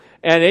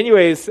And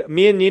anyways,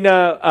 me and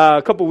Nina,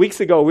 a couple weeks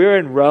ago, we were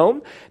in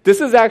Rome.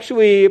 This is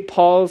actually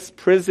Paul's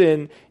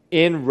prison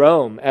in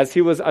Rome as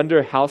he was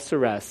under house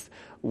arrest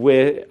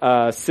with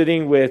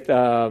sitting with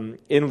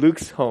in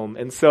Luke's home.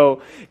 And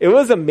so it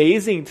was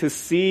amazing to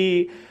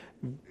see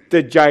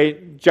the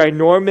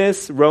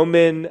ginormous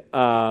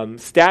Roman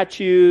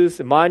statues,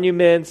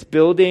 monuments,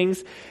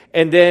 buildings,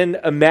 and then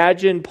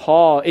imagine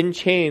Paul in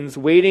chains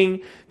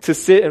waiting to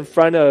sit in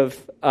front of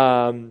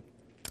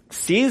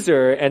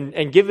Caesar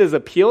and give his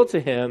appeal to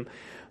him,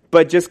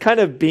 but just kind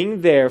of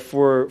being there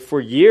for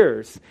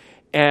years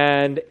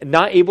and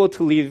not able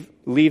to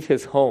leave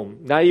his home,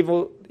 not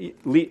able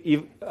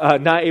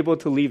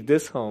to leave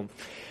this home.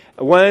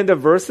 One of the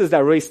verses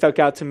that really stuck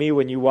out to me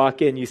when you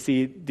walk in, you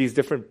see these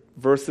different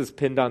verses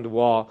pinned on the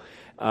wall.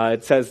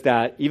 It says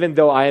that even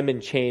though I am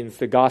in chains,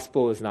 the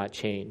gospel is not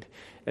chained.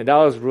 And that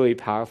was really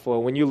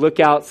powerful. When you look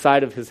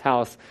outside of his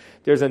house,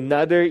 there's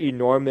another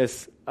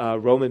enormous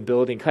Roman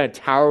building kind of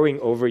towering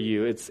over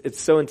you. It's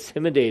so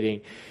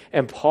intimidating.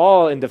 And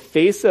Paul, in the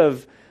face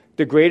of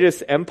the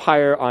greatest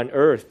empire on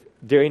earth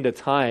during the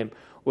time,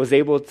 was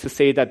able to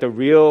say that the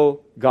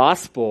real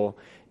gospel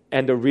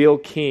and the real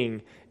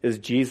king is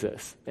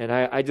Jesus. And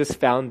I just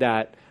found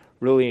that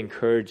really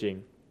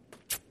encouraging.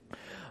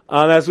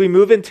 As we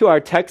move into our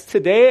text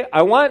today,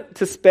 I want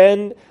to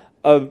spend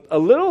a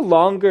little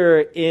longer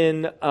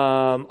in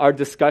our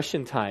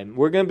discussion time.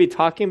 We're going to be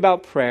talking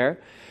about prayer.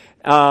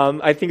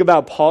 I think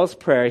about Paul's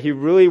prayer. He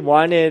really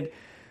wanted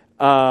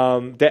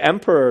the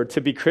emperor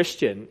to be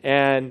Christian.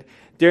 And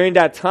during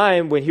that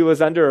time when he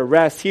was under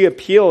arrest, he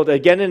appealed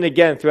again and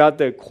again throughout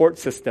the court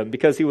system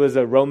because he was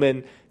a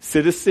Roman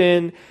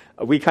citizen.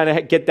 We kind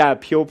of get that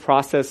appeal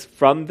process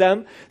from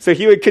them. So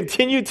he would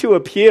continue to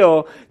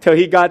appeal till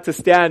he got to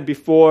stand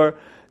before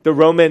the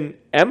Roman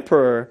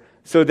emperor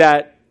so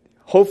that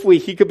hopefully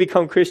he could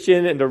become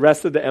Christian and the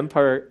rest of the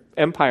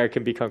empire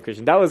can become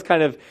Christian. That was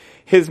kind of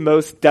his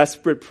most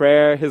desperate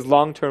prayer, his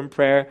long-term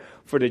prayer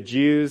for the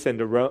Jews and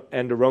the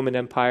Roman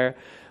Empire.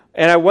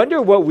 And I wonder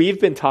what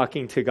we've been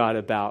talking to God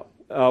about,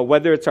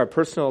 whether it's our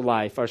personal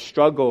life, our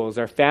struggles,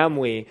 our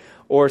family,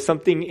 or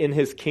something in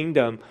his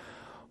kingdom.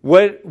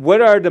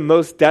 What are the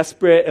most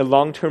desperate and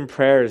long-term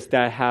prayers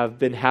that have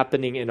been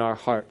happening in our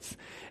hearts?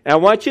 And I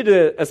want you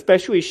to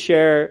especially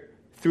share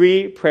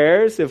 3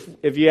 prayers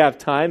if you have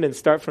time, and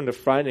start from the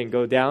front and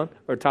go down,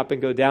 or top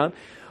and go down.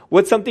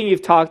 What's something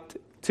you've talked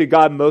to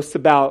God most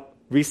about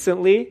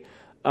recently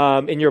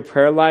in your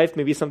prayer life?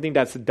 Maybe something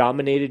that's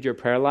dominated your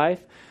prayer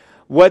life.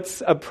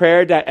 What's a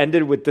prayer that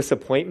ended with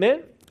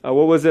disappointment?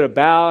 What was it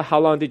about? How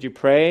long did you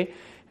pray?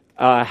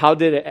 How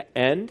did it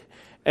end?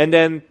 And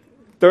then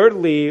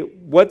thirdly,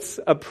 what's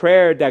a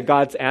prayer that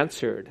God's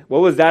answered?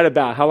 What was that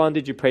about? How long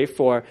did you pray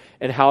for?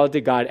 And how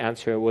did God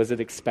answer it? Was it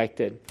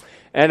expected?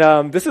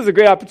 And this is a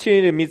great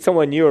opportunity to meet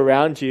someone new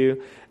around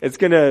you. It's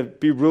going to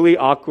be really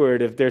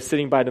awkward if they're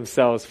sitting by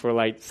themselves for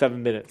like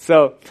 7 minutes.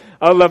 So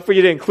I would love for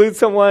you to include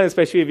someone,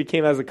 especially if you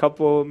came as a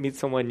couple, meet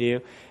someone new.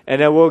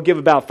 And then we'll give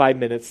about 5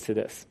 minutes to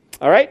this.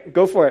 All right,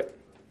 go for it.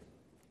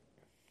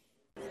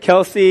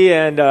 Kelsey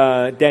and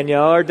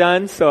Danielle are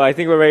done, so I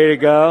think we're ready to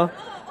go.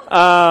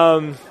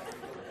 I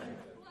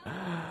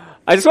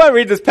just want to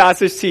read this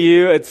passage to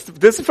you.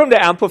 This is from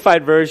the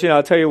Amplified Version.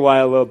 I'll tell you why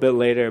a little bit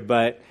later.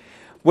 But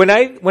when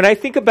I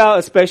think about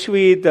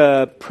especially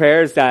the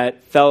prayers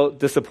that felt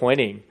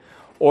disappointing,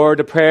 or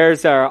the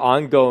prayers that are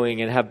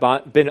ongoing and have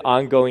been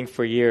ongoing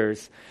for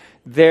years,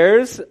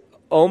 there's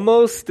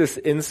almost this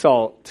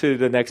insult to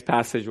the next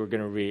passage we're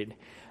going to read.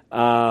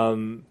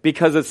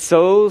 Because it's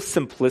so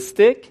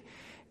simplistic,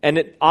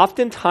 and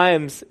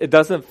oftentimes it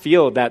doesn't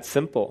feel that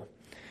simple.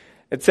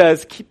 It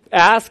says,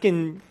 ask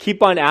and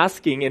keep on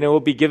asking, and it will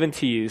be given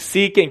to you.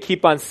 Seek and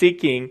keep on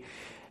seeking,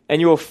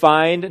 and you will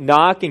find.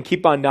 Knock and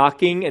keep on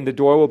knocking, and the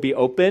door will be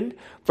opened.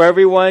 For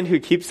everyone who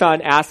keeps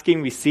on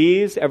asking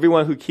receives.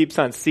 Everyone who keeps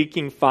on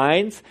seeking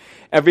finds.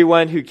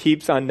 Everyone who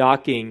keeps on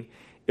knocking,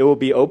 it will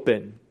be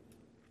open.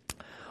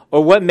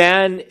 Or what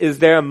man is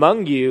there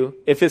among you,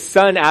 if his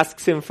son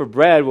asks him for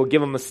bread, will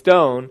give him a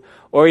stone,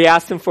 or he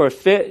asks him for a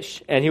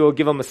fish, and he will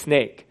give him a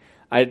snake?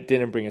 I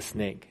didn't bring a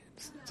snake.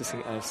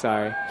 I'm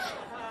sorry.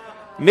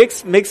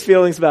 Mixed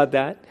feelings about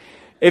that.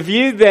 If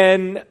you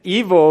then,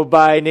 evil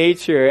by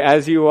nature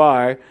as you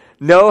are,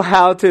 know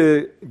how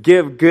to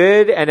give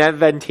good and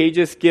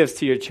advantageous gifts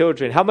to your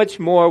children, how much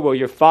more will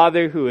your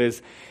Father who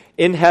is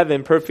in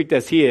heaven, perfect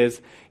as he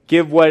is,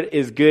 give what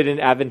is good and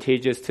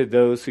advantageous to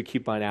those who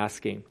keep on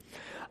asking?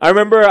 I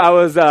remember I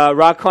was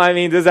rock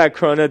climbing. This is at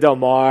Corona Del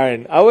Mar,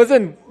 and I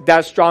wasn't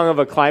that strong of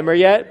a climber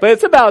yet, but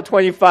it's about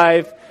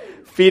 25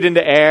 feet in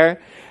the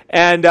air.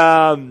 And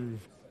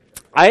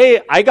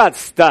I got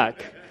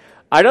stuck.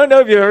 I don't know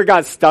if you ever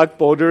got stuck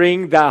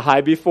bouldering that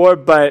high before,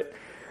 but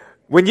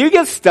when you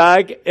get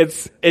stuck,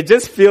 it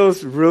just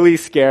feels really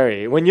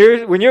scary. When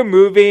you're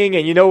moving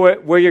and you know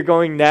where you're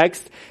going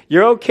next,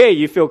 you're okay.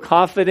 You feel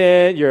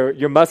confident.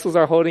 Your muscles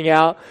are holding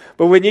out.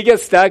 But when you get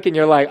stuck and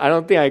you're like, I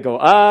don't think I go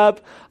up.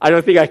 I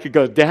don't think I could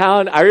go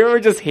down. I remember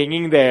just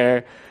hanging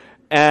there,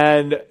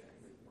 and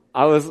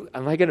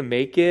am I going to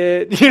make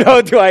it?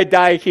 Do I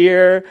die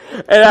here?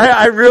 And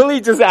I really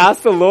just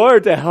asked the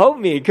Lord to help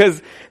me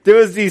because there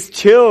was these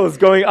chills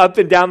going up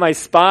and down my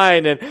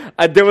spine.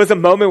 And there was a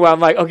moment where I'm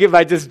like, okay, if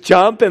I just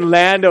jump and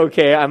land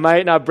okay, I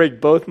might not break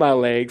both my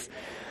legs.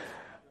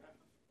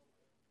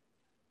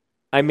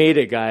 I made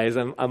it, guys.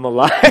 I'm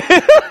alive.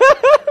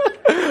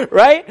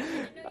 Right?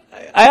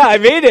 I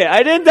made it.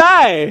 I didn't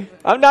die.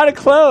 I'm not a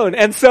clone.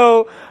 And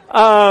so,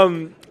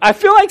 I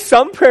feel like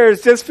some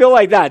prayers just feel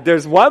like that.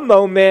 There's one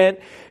moment,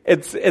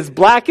 it's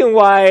black and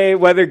white,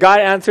 whether God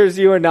answers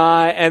you or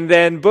not, and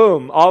then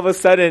boom, all of a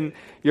sudden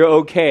you're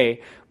okay.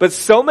 But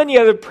so many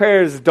other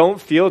prayers don't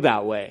feel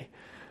that way.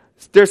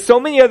 There's so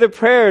many other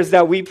prayers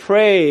that we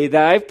pray,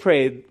 that I've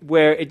prayed,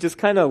 where it just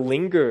kind of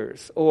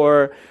lingers,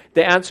 or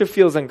the answer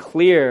feels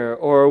unclear,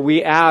 or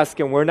we ask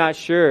and we're not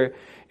sure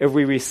if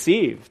we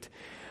received.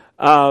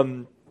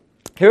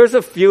 Here's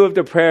a few of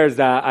the prayers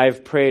that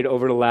I've prayed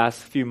over the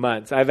last few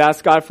months. I've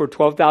asked God for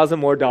 $12,000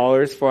 more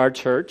for our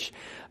church.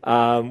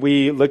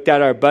 We looked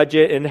at our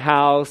budget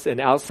in-house and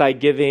outside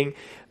giving,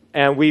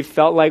 and we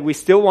felt like we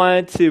still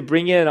wanted to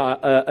bring in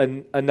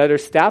another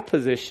staff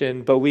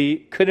position, but we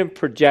couldn't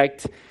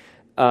project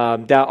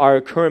that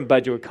our current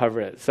budget would cover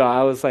it. So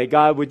I was like,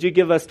 God, would you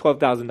give us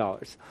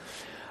 $12,000?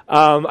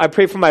 I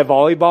pray for my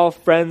volleyball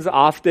friends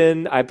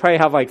often. I probably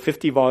have like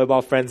 50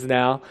 volleyball friends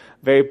now.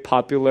 Very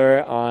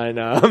popular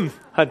on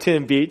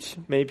Huntington Beach.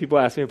 Many people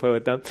ask me to play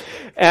with them.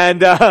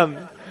 And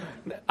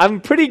I'm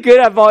pretty good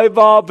at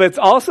volleyball, but it's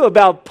also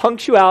about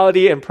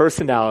punctuality and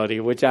personality,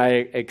 which I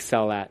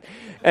excel at.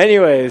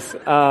 Anyways,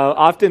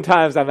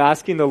 oftentimes I'm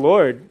asking the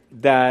Lord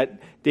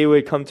that they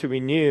would come to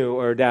Renew,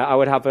 or that I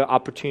would have an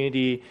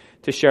opportunity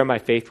to share my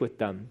faith with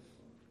them.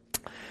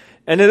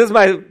 And this is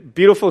my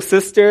beautiful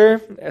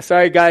sister.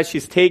 Sorry, guys,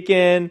 she's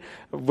taken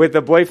with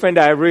a boyfriend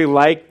that I really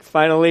like,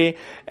 finally.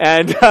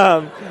 And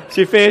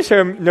she finished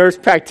her nurse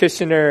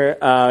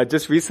practitioner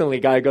just recently,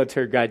 got to go to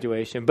her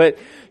graduation. But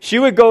she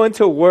would go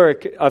into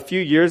work a few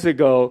years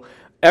ago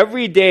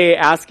every day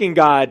asking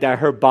God that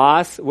her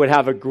boss would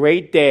have a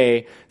great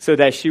day so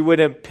that she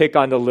wouldn't pick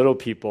on the little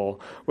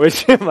people,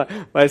 which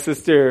my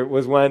sister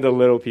was one of the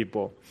little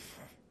people.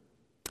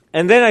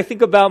 And then I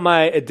think about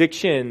my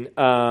addiction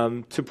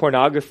to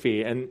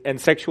pornography and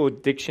sexual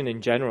addiction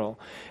in general,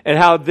 and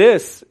how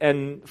this,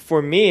 and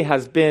for me,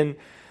 has been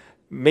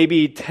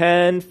maybe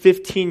 10,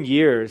 15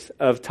 years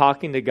of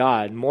talking to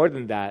God, more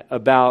than that,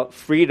 about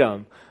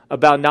freedom,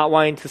 about not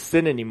wanting to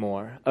sin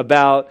anymore,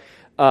 about,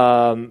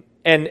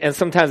 and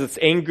sometimes it's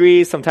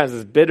angry, sometimes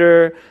it's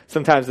bitter,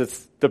 sometimes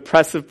it's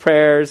depressive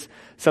prayers,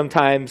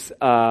 sometimes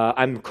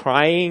I'm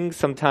crying,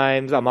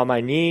 sometimes I'm on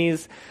my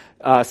knees,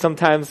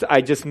 sometimes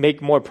I just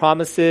make more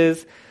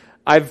promises.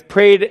 I've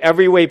prayed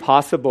every way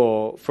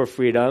possible for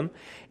freedom.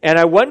 And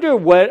I wonder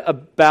what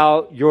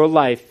about your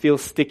life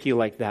feels sticky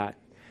like that.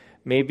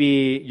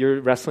 Maybe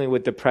you're wrestling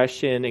with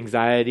depression,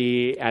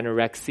 anxiety,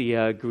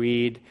 anorexia,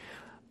 greed.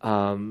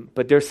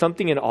 But there's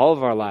something in all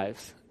of our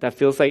lives that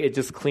feels like it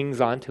just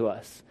clings on to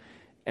us.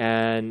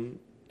 And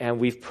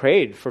we've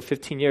prayed for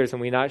 15 years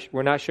and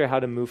we're not sure how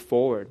to move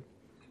forward.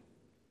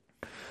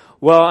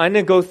 Well, I'm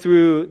going to go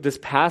through this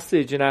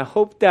passage, and I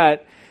hope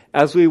that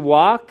as we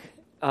walk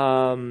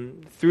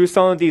through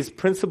some of these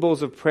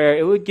principles of prayer,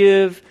 it would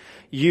give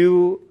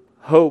you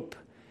hope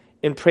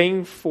in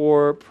praying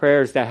for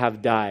prayers that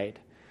have died.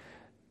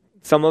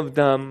 Some of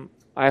them,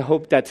 I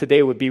hope that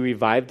today would be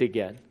revived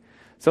again.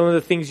 Some of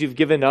the things you've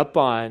given up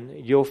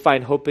on, you'll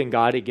find hope in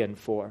God again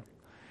for.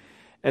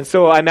 And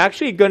so I'm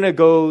actually going to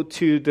go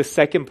to the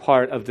second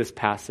part of this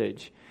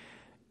passage.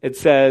 It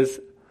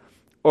says,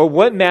 "Or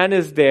what man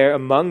is there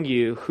among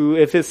you who,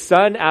 if his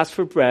son asks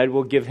for bread,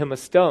 will give him a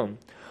stone?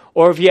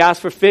 Or if he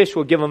asks for fish,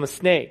 will give him a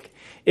snake?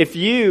 If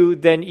you,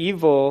 then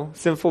evil,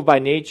 sinful by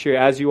nature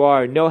as you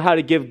are, know how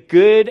to give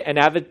good and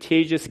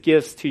advantageous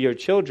gifts to your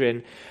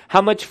children,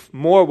 how much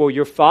more will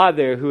your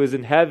Father who is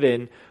in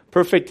heaven,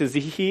 perfect as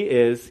he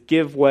is,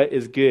 give what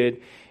is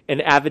good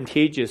and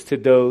advantageous to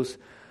those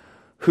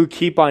who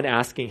keep on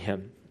asking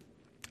him?"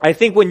 I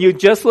think when you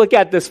just look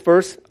at this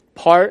first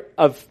part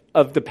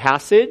of the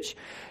passage,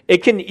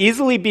 it can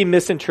easily be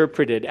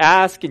misinterpreted.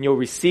 Ask and you'll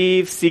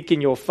receive, seek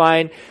and you'll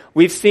find.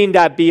 We've seen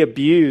that be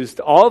abused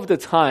all of the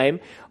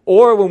time,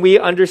 or when we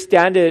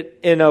understand it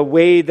in a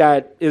way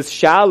that is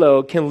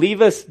shallow, can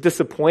leave us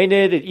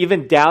disappointed and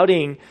even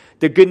doubting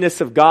the goodness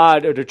of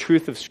God or the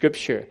truth of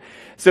Scripture.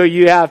 So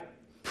you have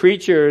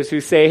preachers who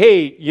say,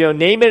 hey,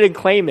 name it and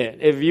claim it.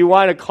 If you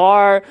want a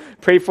car,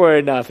 pray for it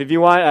enough. If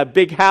you want a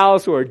big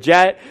house or a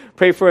jet,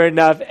 pray for it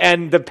enough.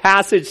 And the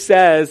passage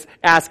says,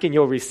 ask and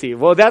you'll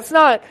receive. Well, that's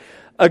not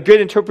a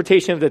good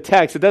interpretation of the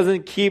text. It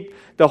doesn't keep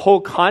the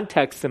whole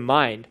context in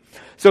mind.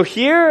 So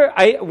here,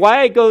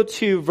 why I go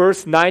to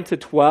verse 9 to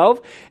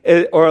 12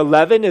 or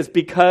 11 is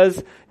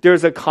because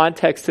there's a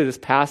context to this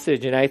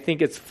passage, and I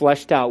think it's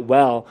fleshed out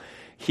well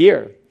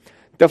here.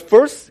 The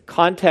first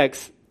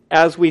context,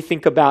 as we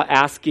think about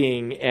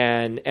asking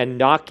and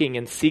knocking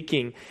and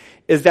seeking,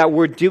 is that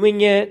we're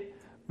doing it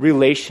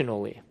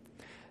relationally.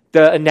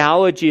 The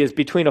analogy is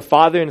between a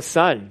father and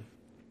son.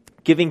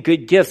 giving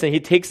good gifts. And he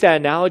takes that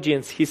analogy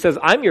and he says,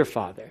 I'm your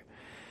father.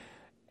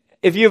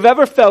 If you've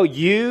ever felt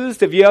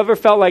used, if you ever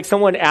felt like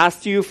someone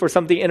asked you for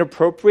something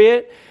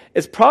inappropriate,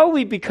 it's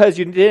probably because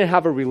you didn't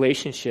have a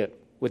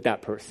relationship with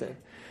that person.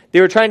 They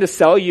were trying to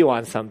sell you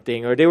on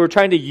something, or they were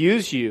trying to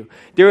use you.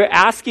 They were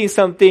asking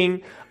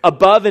something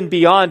above and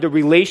beyond the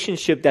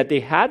relationship that they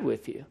had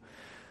with you.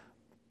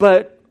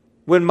 But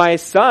when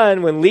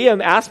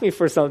Liam asked me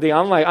for something,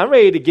 I'm like, I'm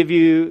ready to give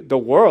you the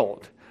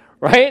world,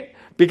 right?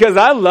 Because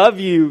I love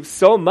you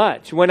so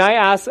much. When I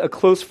ask a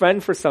close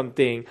friend for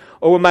something,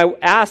 or when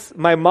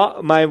my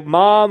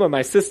mom or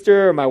my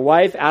sister or my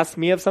wife asks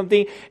me of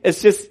something,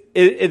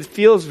 it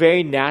feels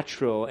very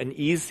natural and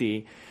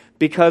easy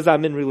because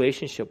I'm in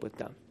relationship with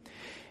them.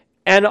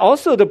 And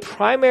also the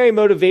primary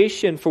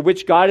motivation for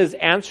which God is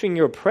answering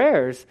your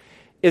prayers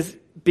is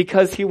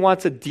because he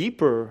wants a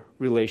deeper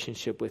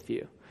relationship with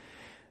you.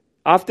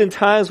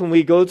 Oftentimes when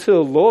we go to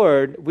the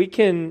Lord, we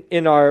can,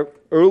 in our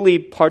early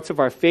parts of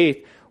our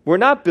faith, we're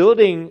not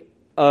building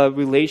a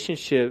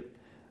relationship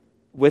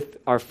with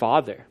our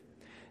Father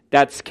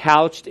that's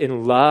couched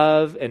in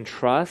love and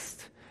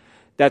trust,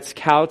 that's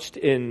couched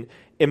in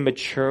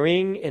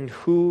maturing in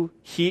who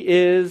he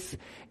is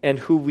and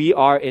who we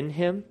are in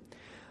him.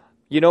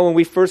 You know, when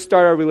we first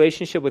start our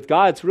relationship with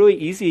God, it's really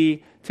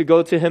easy to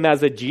go to him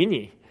as a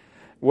genie,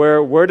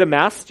 where we're the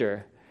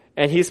master,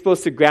 and he's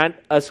supposed to grant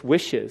us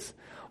wishes.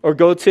 Or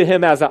go to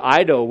him as an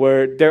idol,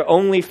 where their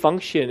only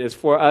function is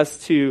for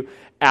us to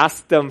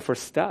ask them for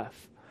stuff.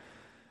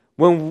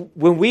 When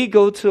we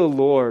go to the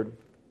Lord,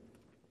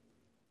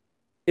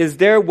 is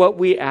there what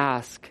we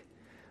ask,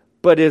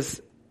 but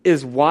is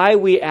why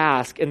we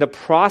ask and the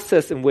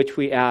process in which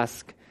we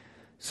ask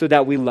so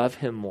that we love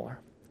him more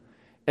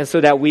and so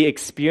that we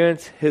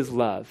experience his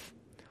love?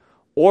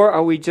 Or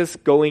are we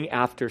just going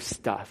after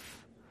stuff?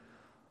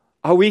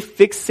 Are we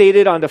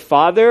fixated on the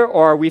Father,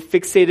 or are we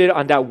fixated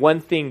on that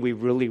one thing we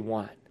really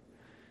want?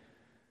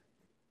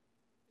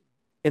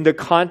 In the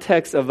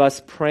context of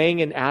us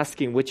praying and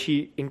asking, which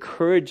he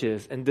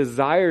encourages and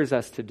desires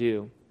us to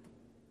do,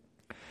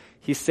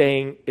 he's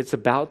saying it's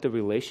about the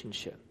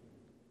relationship.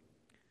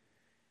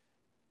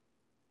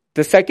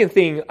 The second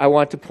thing I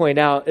want to point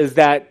out is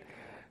that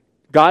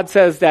God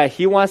says that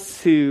he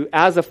wants to,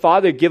 as a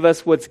father, give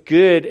us what's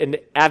good and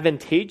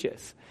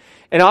advantageous.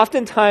 And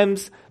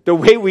oftentimes, the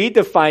way we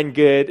define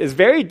good is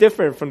very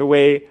different from the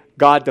way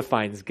God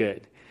defines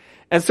good.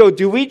 And so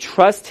do we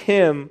trust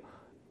him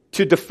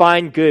to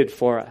define good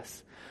for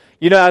us?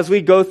 You know, as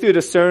we go through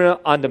the Sermon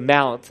on the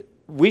Mount,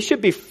 we should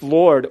be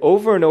floored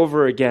over and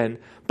over again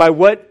by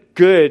what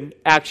good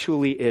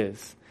actually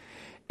is.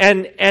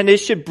 And it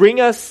should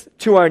bring us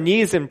to our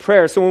knees in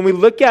prayer. So when we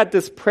look at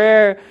this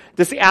prayer,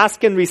 this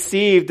ask and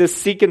receive, this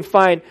seek and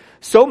find,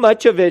 so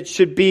much of it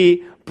should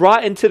be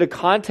brought into the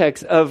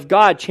context of,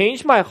 God,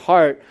 change my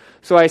heart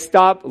so I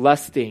stop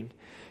lusting.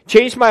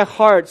 Change my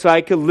heart so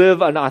I could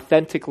live an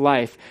authentic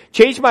life.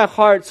 Change my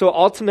heart so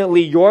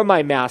ultimately you're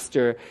my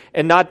master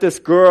and not this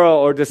girl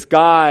or this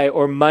guy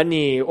or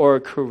money or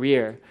a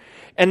career.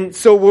 And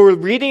so we're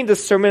reading the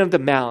Sermon on the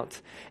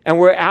Mount and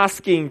we're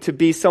asking to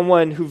be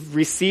someone who've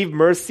received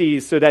mercy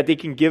so that they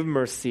can give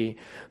mercy,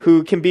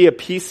 who can be a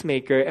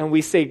peacemaker. And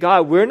we say,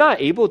 God, we're not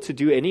able to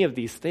do any of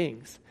these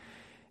things.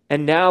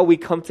 And now we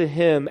come to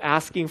him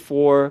asking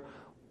for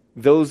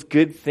those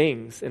good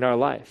things in our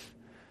life,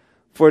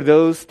 for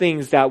those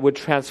things that would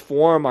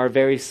transform our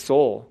very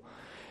soul.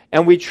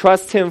 And we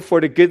trust him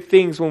for the good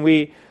things when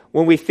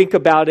we think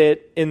about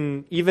it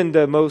in even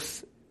the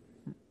most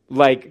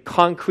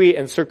concrete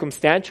and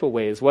circumstantial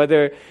ways,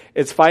 whether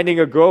it's finding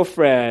a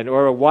girlfriend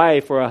or a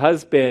wife or a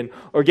husband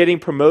or getting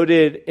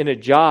promoted in a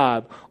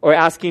job or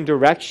asking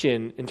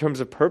direction in terms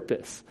of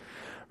purpose,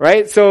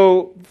 right?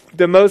 So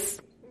the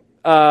most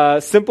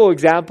simple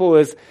example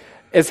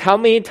is how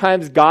many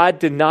times God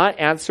did not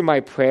answer my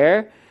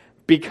prayer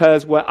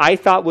because what I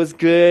thought was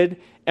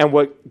good and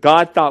what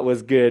God thought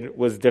was good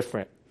was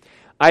different.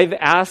 I've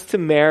asked to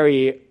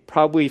marry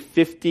probably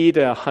 50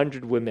 to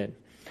 100 women,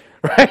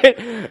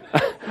 right?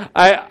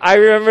 I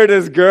remember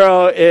this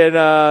girl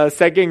in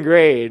second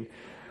grade.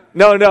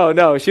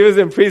 No. She was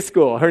in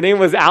preschool. Her name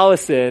was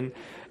Allison.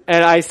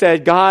 And I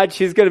said, God,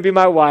 she's going to be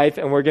my wife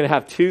and we're going to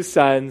have 2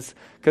 sons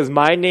because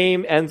my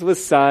name ends with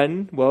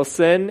son,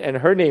 Wilson, and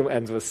her name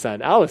ends with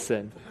son,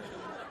 Allison.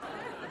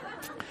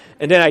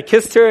 And then I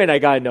kissed her and I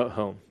got a note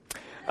home.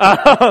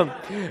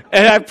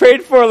 And I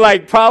prayed for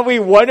probably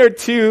 1 or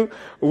 2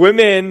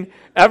 women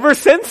ever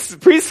since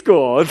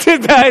preschool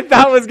that I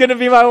thought was going to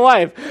be my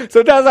wife.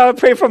 Sometimes I would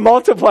pray for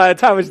multiple at a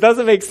time, which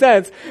doesn't make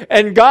sense.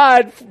 And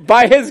God,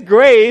 by his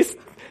grace,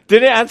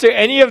 didn't answer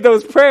any of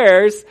those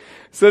prayers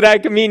so that I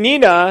could meet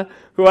Nina,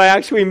 who I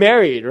actually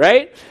married,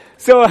 right?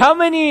 So how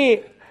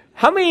many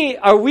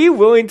are we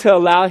willing to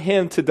allow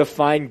him to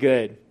define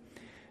good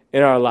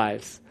in our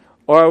lives?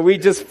 Or are we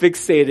just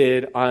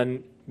fixated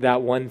on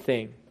that one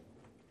thing?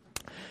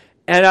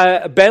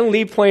 And Ben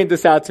Lee pointed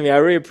this out to me. I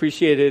really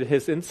appreciated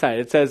his insight.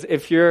 It says,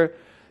 if your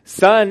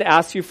son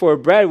asks you for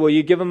bread, will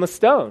you give him a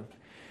stone?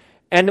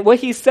 And what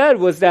he said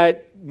was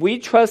that we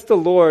trust the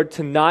Lord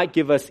to not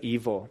give us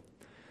evil.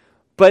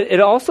 But it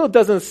also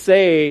doesn't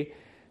say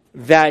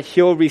that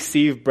he'll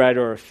receive bread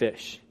or a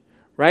fish,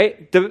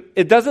 right?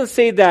 It doesn't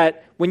say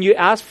that when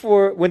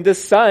the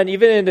son,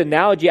 even in the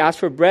analogy, asks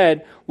for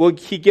bread, will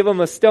he give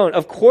him a stone?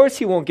 Of course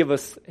he won't give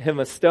him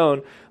a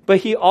stone, but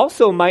he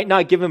also might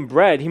not give him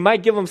bread. He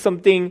might give him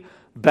something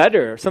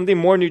better, something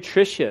more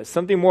nutritious,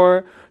 something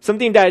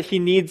that he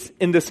needs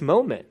in this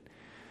moment.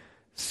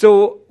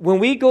 So when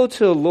we go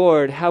to the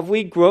Lord, have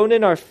we grown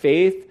in our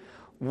faith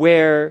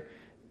where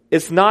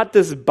it's not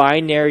this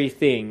binary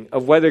thing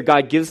of whether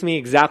God gives me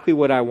exactly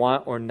what I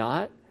want or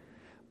not,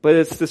 but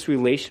it's this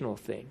relational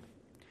thing.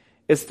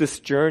 It's this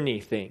journey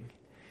thing.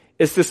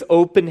 It's this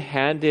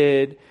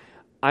open-handed,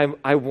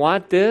 I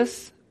want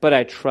this, but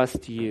I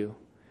trust you.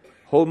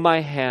 Hold my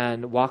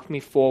hand, walk me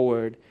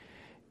forward,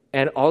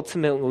 and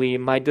ultimately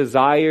my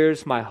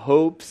desires, my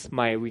hopes,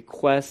 my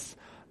requests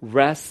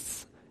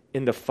rests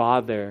in the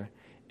Father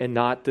and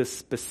not this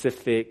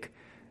specific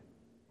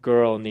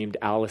girl named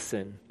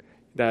Allison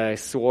that I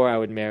swore I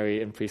would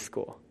marry in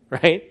preschool,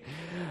 right?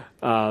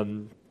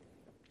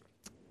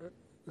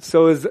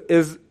 So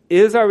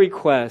is our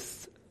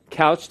request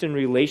couched in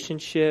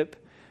relationship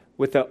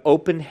with an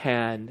open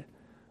hand,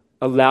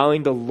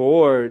 allowing the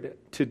Lord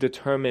to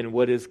determine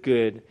what is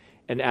good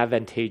and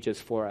advantageous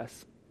for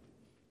us?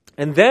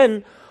 And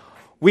then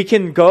we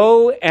can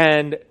go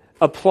and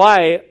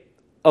apply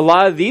a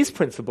lot of these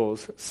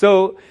principles.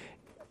 So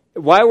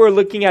while we're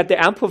looking at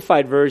the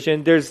Amplified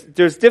Version, there's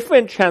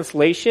different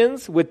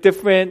translations with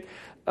different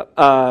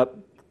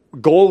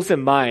goals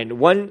in mind.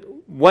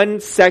 One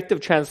sect of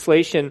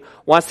translation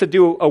wants to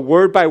do a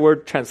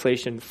word-by-word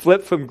translation,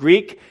 flip from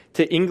Greek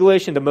to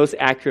English in the most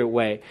accurate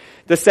way.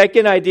 The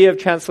second idea of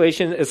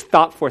translation is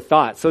thought for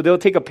thought. So they'll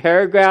take a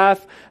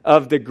paragraph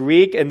of the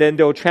Greek and then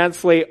they'll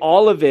translate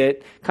all of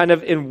it kind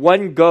of in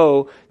one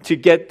go to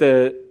get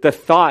the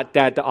thought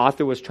that the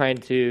author was trying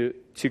to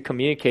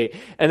communicate.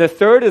 And the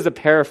third is a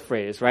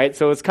paraphrase, right?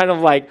 So it's kind of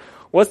like,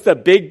 what's the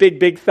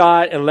big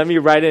thought? And let me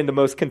write it in the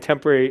most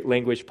contemporary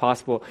language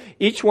possible.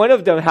 Each one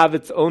of them have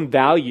its own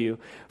value.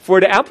 For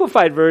the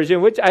Amplified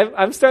Version, which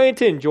I'm starting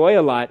to enjoy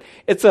a lot,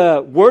 it's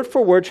a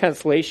word-for-word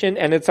translation,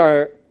 and it's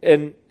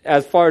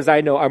as far as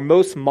I know, our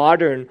most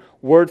modern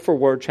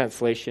word-for-word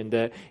translation.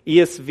 The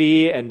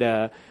ESV and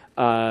the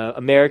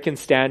American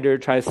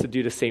Standard tries to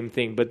do the same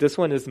thing, but this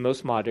one is the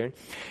most modern.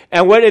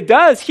 And what it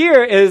does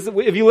here is,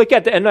 if you look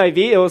at the NIV,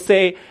 it will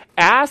say,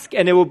 ask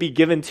and it will be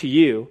given to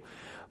you.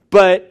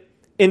 But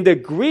in the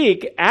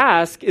Greek,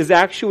 ask is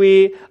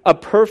actually a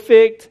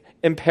perfect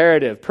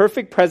imperative,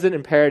 perfect present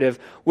imperative,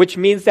 which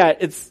means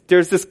that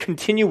there's this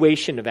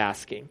continuation of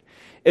asking.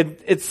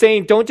 It's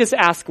saying don't just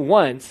ask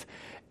once,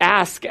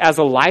 ask as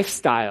a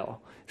lifestyle,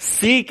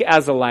 seek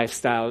as a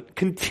lifestyle,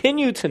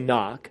 continue to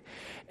knock.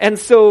 And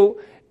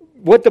so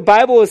what the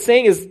Bible is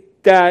saying is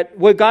that,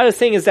 what God is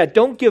saying is that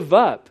don't give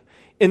up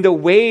in the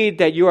way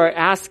that you are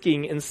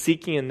asking and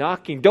seeking and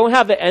knocking. Don't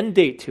have an end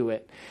date to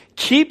it.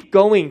 Keep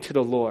going to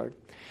the Lord.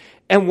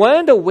 And one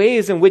of the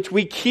ways in which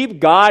we keep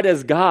God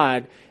as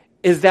God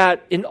is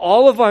that in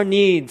all of our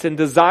needs and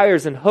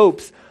desires and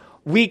hopes,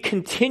 we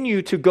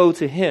continue to go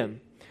to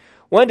Him.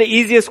 One of the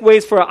easiest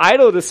ways for an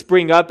idol to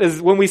spring up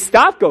is when we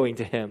stop going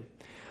to Him.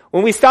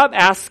 When we stop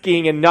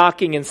asking and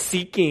knocking and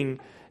seeking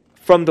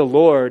from the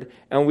Lord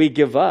and we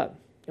give up.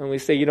 And we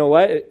say, you know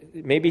what?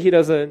 Maybe He's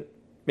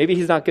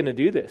not going to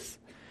do this.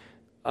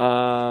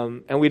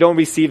 And we don't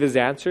receive His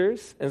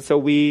answers. And so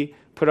we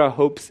put our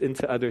hopes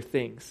into other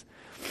things.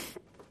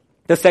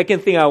 The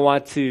second thing I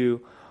want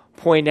to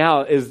point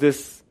out is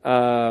this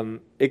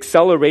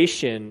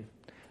acceleration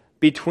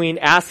between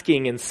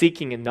asking and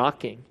seeking and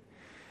knocking.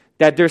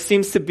 That there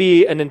seems to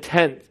be an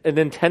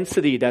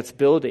intensity that's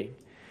building.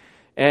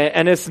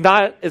 And it's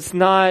not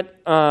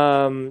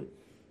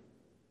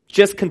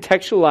just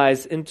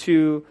contextualized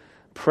into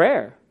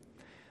prayer.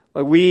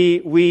 Like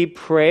we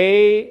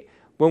pray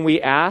when we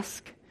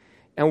ask,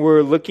 and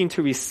we're looking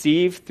to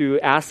receive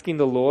through asking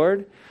the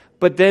Lord.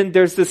 But then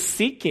there's this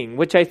seeking,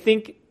 which I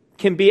think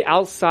can be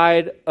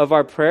outside of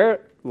our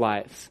prayer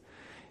lives.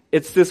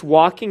 It's this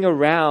walking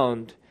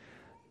around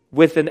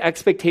with an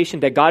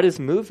expectation that God is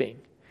moving,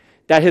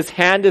 that His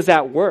hand is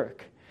at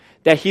work,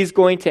 that He's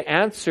going to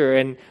answer.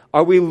 And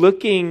are we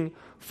looking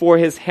for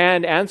His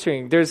hand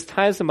answering? There's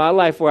times in my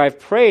life where I've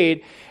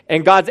prayed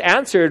and God's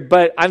answered,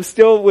 but I'm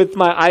still with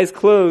my eyes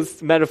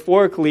closed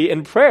metaphorically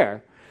in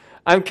prayer.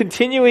 I'm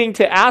continuing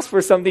to ask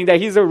for something that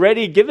He's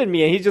already given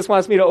me, and He just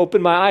wants me to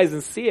open my eyes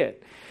and see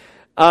it.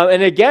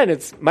 And again,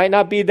 it might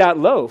not be that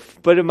loaf,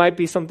 but it might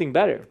be something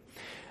better.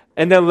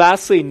 And then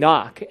lastly,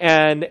 knock.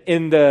 And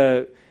in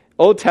the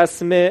Old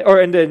Testament,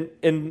 or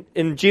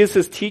in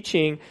Jesus'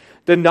 teaching,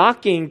 the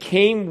knocking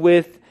came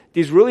with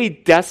these really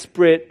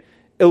desperate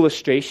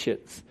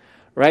illustrations,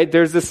 right?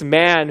 There's this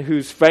man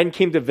whose friend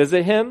came to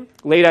visit him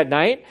late at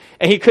night,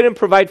 and he couldn't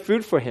provide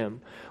food for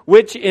him,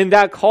 which in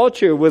that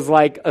culture was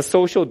like a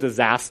social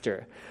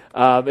disaster.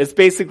 It's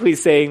basically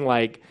saying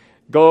like,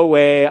 go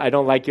away. I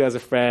don't like you as a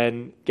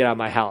friend. Get out of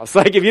my house.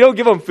 Like, if you don't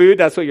give him food,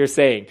 that's what you're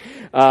saying.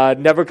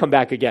 Never come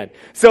back again.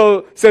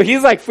 So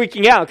he's like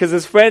freaking out because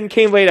his friend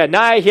came late at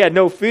night. He had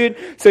no food.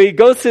 So he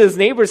goes to his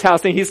neighbor's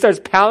house and he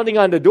starts pounding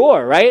on the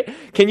door, right?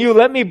 Can you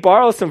let me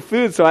borrow some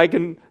food so I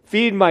can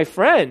feed my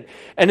friend?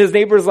 And his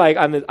neighbor's like,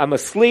 I'm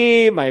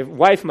asleep. My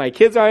wife and my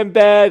kids are in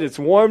bed. It's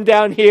warm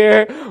down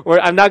here. Or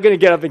I'm not going to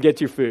get up and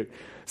get you food.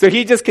 So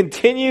he just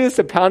continues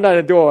to pound on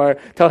the door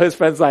till his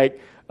friend's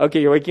like, okay,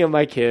 you're waking up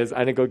my kids. I'm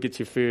going to go get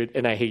you food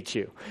and I hate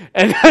you.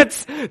 And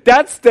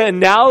that's the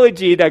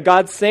analogy that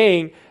God's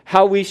saying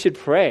how we should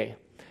pray.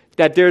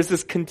 That there's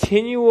this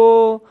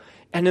continual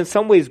and in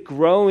some ways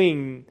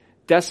growing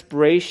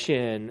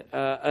desperation,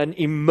 an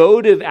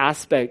emotive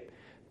aspect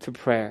to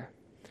prayer.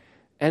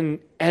 And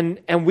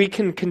we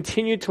can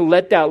continue to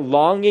let that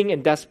longing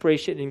and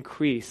desperation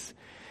increase.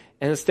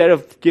 And instead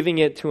of giving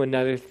it to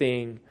another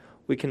thing,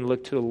 we can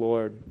look to the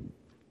Lord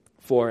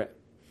for it.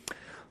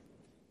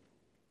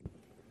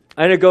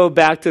 I'm going to go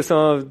back to some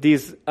of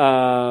these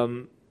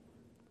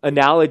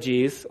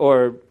analogies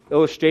or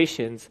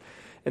illustrations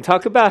and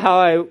talk about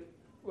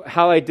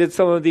how I did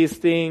some of these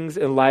things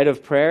in light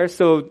of prayer.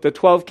 So the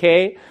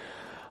 12K,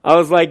 I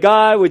was like,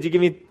 God, would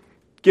you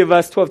give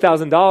us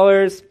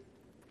 $12,000?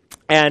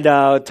 And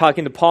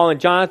talking to Paul and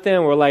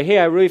Jonathan, we're like, hey,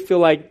 I really feel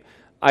like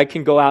I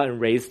can go out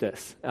and raise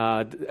this.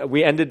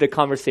 We ended the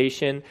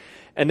conversation.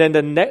 And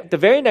then the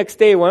very next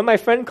day, one of my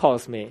friends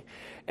calls me.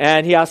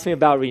 And he asked me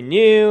about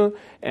Renew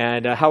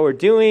and how we're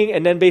doing.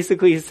 And then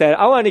basically he said,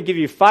 I want to give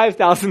you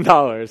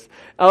 $5,000.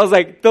 I was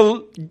like,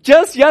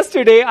 just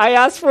yesterday I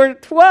asked for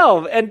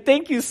 12 and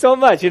thank you so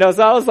much. So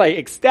I was like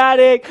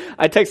ecstatic.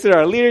 I texted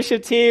our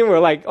leadership team. We're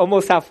like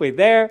almost halfway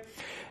there.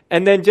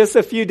 And then just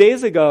a few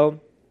days ago,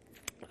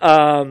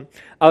 I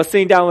was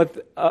sitting down with,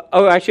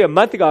 actually a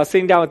month ago, I was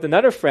sitting down with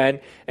another friend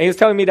and he was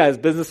telling me that his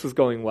business was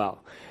going well.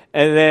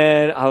 And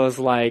then I was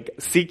like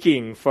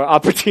seeking for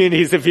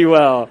opportunities, if you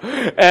will.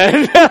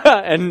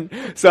 And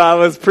so I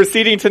was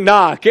proceeding to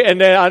knock.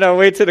 And then on our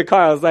way to the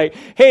car, I was like,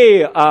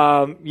 hey,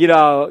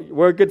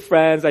 we're good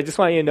friends. I just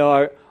want you to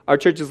know our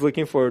church is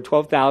looking for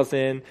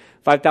 12,000.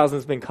 5,000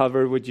 has been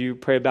covered. Would you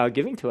pray about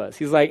giving to us?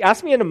 He's like,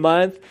 ask me in a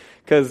month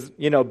because,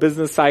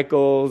 business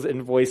cycles,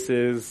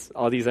 invoices,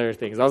 all these other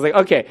things. I was like,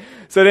 okay.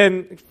 So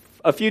then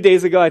a few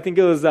days ago, I think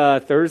it was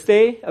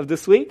Thursday of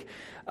this week,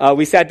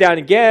 we sat down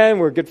again.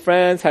 We're good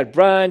friends, had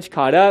brunch,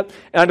 caught up.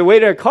 And on the way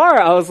to our car,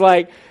 I was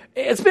like,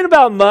 it's been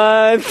about a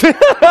month.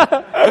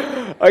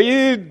 Are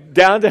you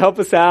down to help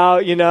us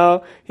out?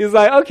 He's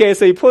like, okay.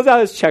 So he pulls out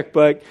his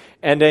checkbook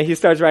and then he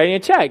starts writing a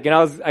check. And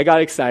I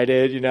got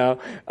excited,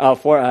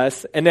 for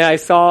us. And then I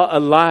saw a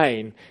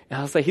line and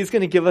I was like, he's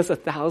going to give us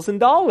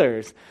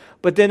 $1,000.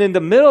 But then in the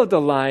middle of the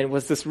line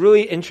was this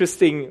really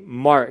interesting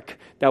mark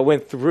that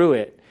went through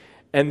it.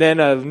 And then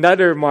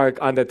another mark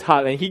on the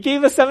top, and he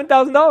gave us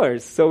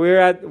 $7,000. So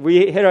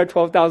we hit our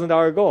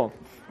 $12,000 goal.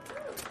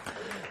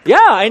 Yeah,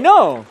 I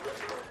know.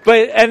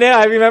 And then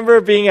I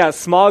remember being at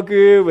small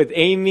group with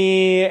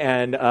Amy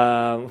and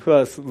who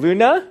else?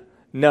 Luna?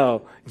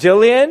 No,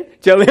 Jillian.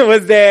 Jillian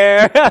was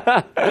there.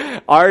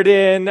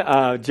 Arden,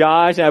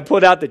 Josh, and I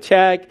pulled out the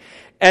check,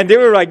 and they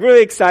were like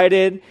really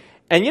excited.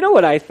 And you know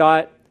what I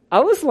thought? I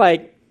was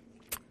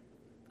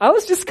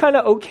just kind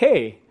of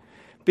okay.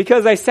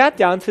 Because I sat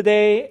down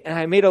today and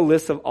I made a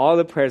list of all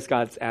the prayers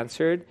God's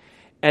answered,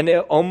 and it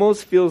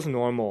almost feels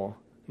normal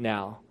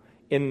now,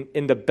 in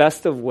the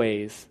best of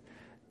ways,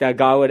 that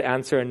God would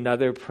answer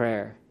another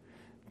prayer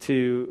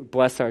to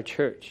bless our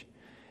church.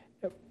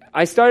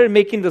 I started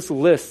making this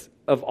list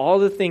of all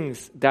the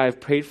things that I've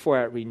prayed for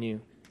at Renew,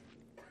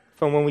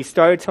 from when we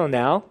started till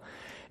now,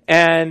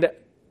 and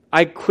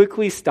I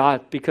quickly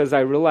stopped because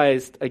I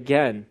realized,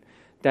 again,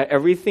 that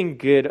everything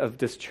good of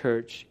this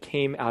church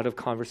came out of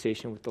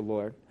conversation with the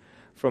Lord.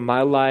 From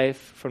my life,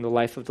 from the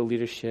life of the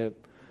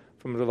leadership,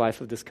 from the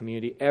life of this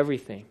community,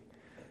 everything.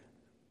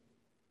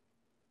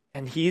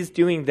 And He's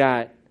doing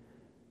that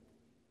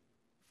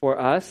for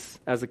us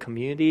as a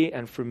community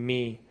and for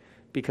me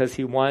because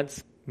He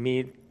wants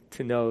me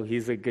to know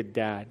He's a good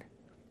dad.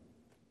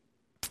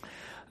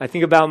 I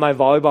think about my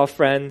volleyball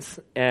friends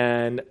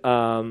and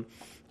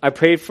I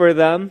prayed for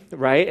them,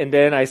 right? And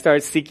then I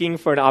started seeking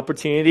for an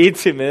opportunity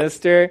to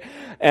minister.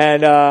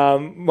 And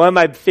one of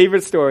my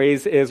favorite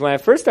stories is when I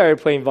first started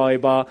playing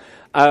volleyball,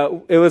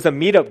 it was a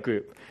meetup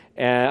group.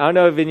 And I don't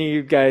know if any of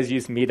you guys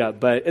use Meetup,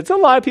 but it's a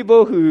lot of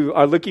people who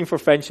are looking for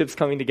friendships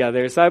coming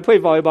together. So I play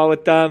volleyball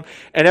with them.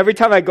 And every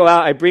time I go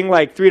out, I bring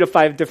like 3 to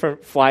 5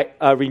 different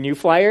Renew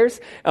flyers.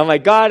 I'm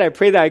like, God, I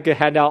pray that I could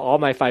hand out all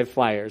my 5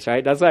 flyers,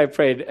 right? That's what I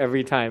prayed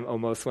every time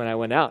almost when I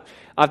went out.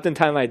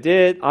 Oftentimes I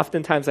did.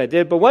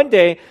 But one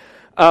day,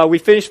 we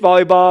finished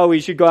volleyball.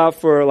 We should go out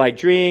for like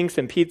drinks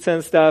and pizza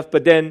and stuff.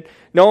 But then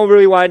no one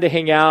really wanted to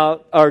hang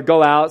out or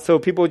go out, so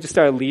people just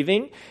started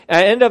leaving. And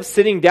I ended up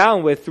sitting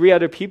down with 3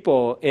 other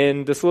people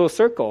in this little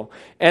circle.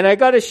 And I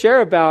got to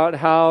share about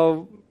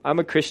how I'm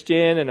a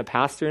Christian and a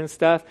pastor and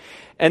stuff.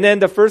 And then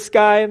the first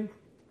guy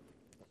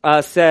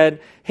said,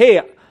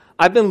 hey,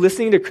 I've been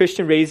listening to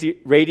Christian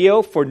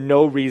radio for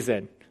no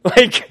reason.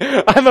 Like,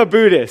 I'm a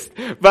Buddhist,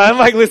 but I'm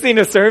like listening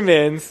to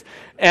sermons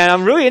and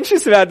I'm really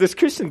interested about this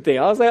Christian thing.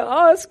 I was like,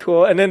 oh, that's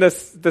cool. And then the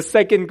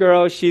second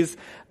girl, she's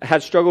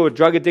had struggled with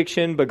drug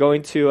addiction, but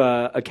going to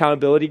a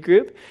accountability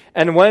group.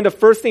 And one of the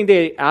first thing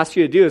they ask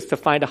you to do is to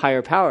find a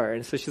higher power.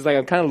 And so she's like,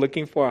 I'm kind of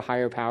looking for a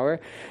higher power.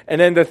 And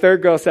then the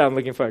third girl said, I'm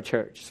looking for a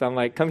church. So I'm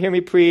like, come hear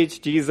me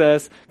preach,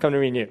 Jesus, come to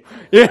Renew.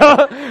 You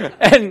know?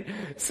 And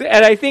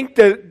I think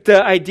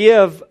the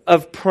idea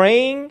of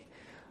praying,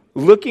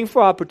 looking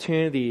for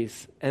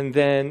opportunities, and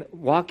then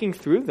walking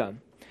through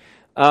them.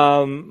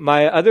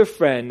 My other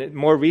friend,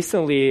 more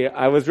recently,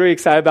 I was really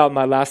excited about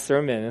my last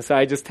sermon, and so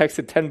I just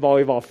texted 10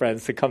 volleyball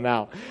friends to come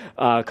out,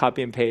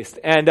 copy and paste.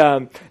 And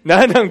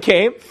none of them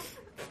came,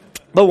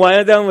 but one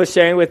of them was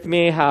sharing with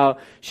me how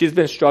she's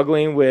been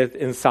struggling with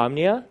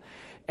insomnia,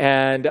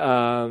 and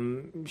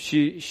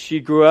she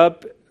grew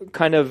up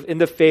kind of in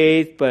the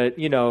faith, but,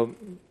 you know,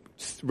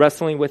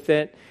 wrestling with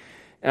it.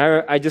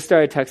 And I just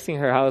started texting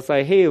her. I was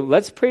like, hey,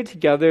 let's pray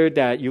together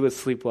that you would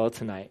sleep well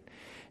tonight.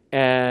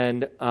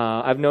 And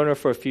I've known her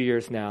for a few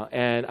years now.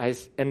 And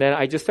then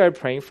I just started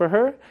praying for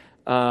her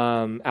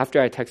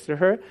after I texted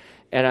her.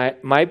 And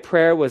my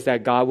prayer was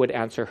that God would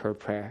answer her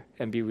prayer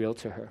and be real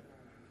to her.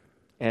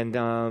 And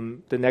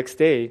the next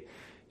day,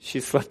 she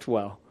slept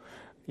well.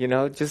 You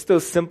know, just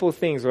those simple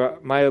things where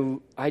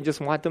I just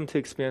want them to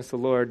experience the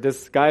Lord.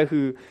 This guy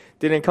who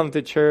didn't come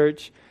to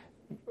church,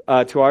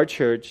 to our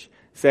church,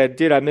 said,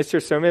 dude, I missed your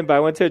sermon, but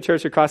I went to a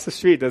church across the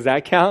street. Does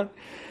that count?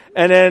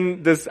 And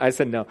then I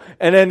said no.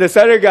 And then this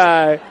other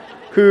guy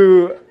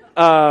who,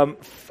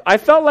 I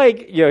felt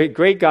like, you know,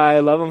 great guy. I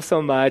love him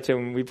so much.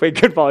 And we played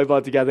good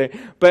volleyball together.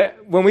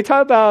 But when we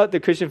talk about the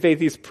Christian faith,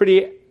 he's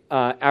pretty,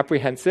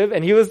 apprehensive.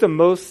 And he was the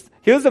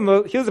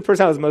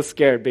person I was most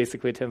scared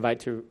basically to invite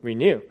to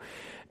Renew.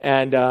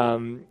 And,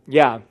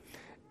 yeah.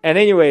 And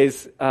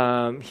anyways,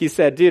 he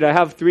said, dude, I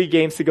have 3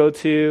 games to go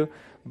to,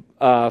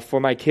 for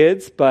my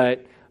kids,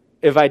 but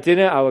if I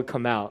didn't, I would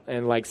come out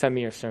and like send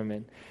me your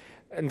sermon.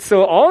 And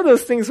so all of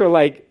those things were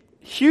like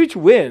huge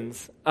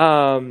wins.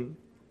 And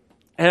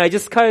I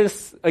just kind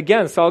of,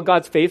 again, saw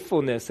God's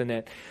faithfulness in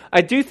it.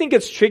 I do think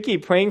it's tricky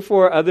praying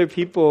for other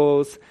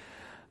people's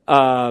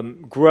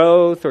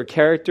growth or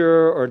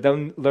character or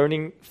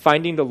them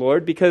finding the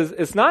Lord, because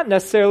it's not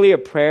necessarily a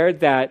prayer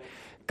that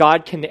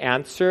God can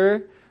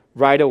answer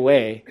right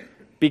away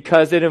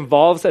because it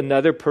involves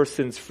another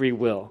person's free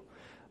will.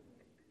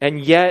 And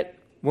yet,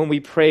 when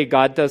we pray,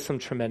 God does some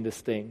tremendous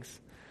things.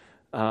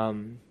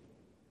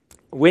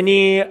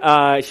 Winnie,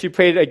 she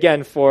prayed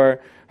again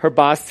for her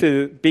boss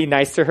to be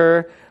nice to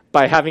her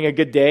by having a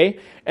good day.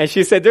 And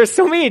she said, there's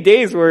so many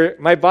days where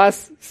my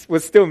boss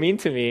was still mean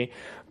to me.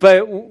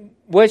 But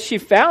what she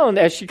found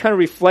as she kind of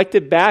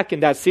reflected back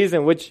in that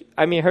season, which,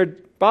 I mean, her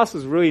boss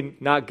was really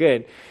not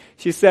good.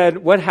 She said,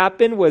 what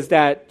happened was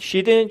that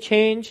she didn't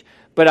change,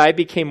 but I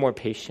became more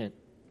patient.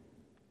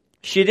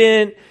 She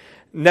wasn't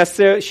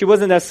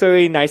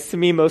necessarily nice to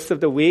me most of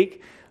the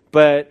week,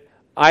 but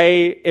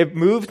it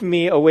moved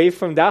me away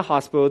from that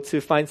hospital to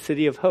find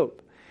City of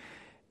Hope.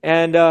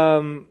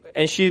 And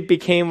she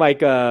became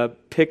like a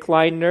PICC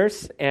line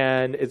nurse,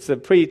 and it's a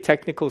pretty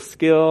technical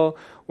skill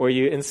where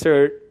you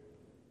insert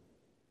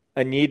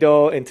a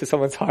needle into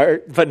someone's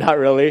heart, but not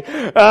really.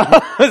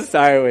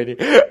 Sorry, Winnie.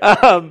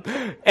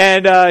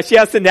 And she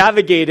has to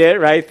navigate it,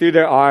 right, through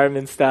their arm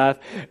and stuff.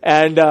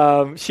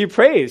 And she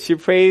prays. She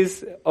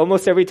prays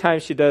almost every time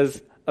she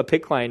does a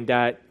PICC line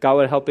that God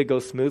would help it go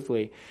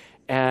smoothly.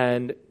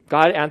 And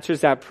God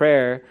answers that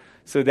prayer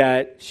so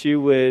that she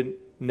would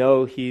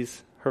know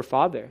He's her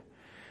Father.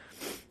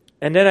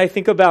 And then I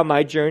think about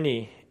my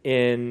journey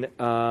in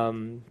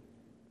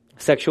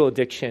sexual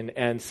addiction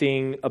and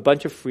seeing a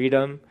bunch of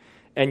freedom,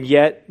 and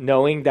yet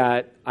knowing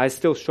that I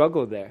still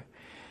struggle there,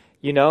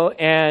 you know?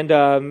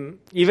 And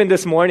even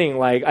this morning,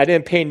 like, I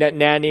didn't pay net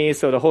nanny,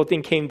 so the whole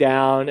thing came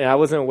down, and I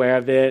wasn't aware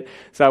of it.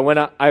 So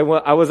I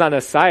was on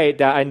a site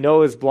that I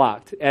know is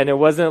blocked, and it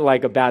wasn't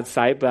like a bad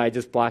site, but I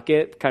just block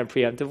it kind of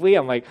preemptively.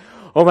 I'm like,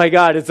 oh my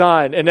God, it's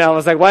on. And then I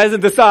was like, why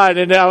isn't this on?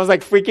 And then I was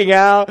like freaking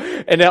out,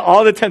 and then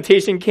all the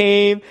temptation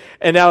came,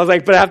 and I was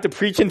like, but I have to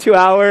preach in 2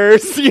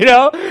 hours, you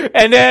know?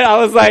 And then I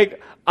was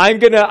like, I'm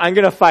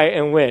gonna fight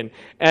and win.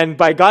 And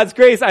by God's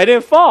grace, I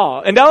didn't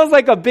fall. And that was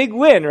like a big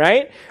win,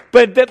 right?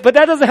 But that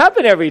doesn't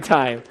happen every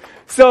time.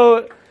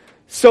 So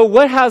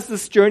what has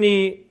this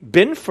journey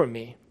been for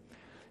me?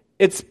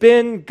 It's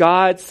been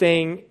God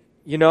saying,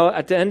 you know,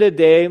 at the end of the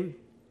day,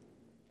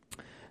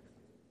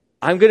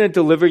 I'm going to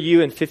deliver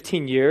you in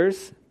 15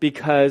 years,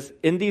 because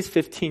in these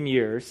 15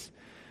 years,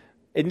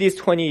 in these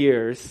 20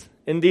 years,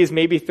 in these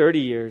maybe 30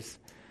 years,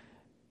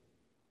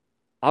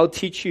 I'll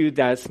teach you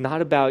that it's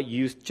not about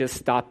you just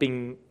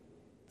stopping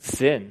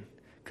sin.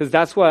 Because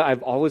that's what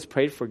I've always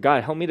prayed for.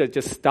 God, help me to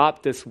just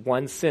stop this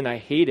one sin. I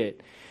hate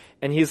it.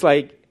 And He's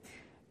like,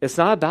 it's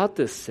not about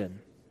this sin.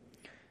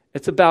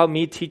 It's about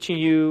me teaching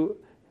you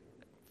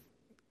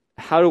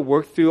how to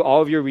work through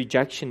all of your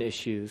rejection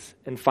issues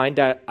and find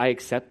that I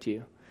accept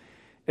you.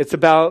 It's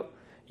about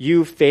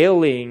you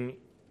failing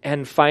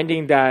and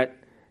finding that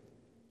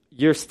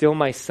you're still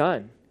my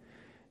son.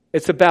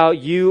 It's about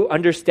you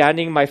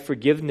understanding my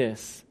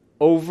forgiveness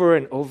over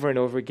and over and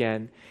over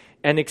again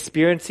and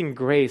experiencing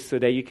grace so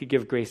that you could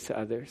give grace to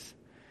others.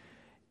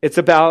 It's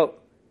about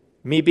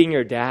me being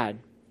your dad.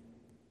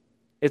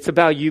 It's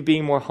about you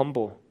being more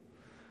humble.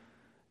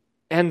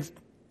 And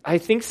I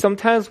think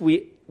sometimes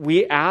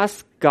we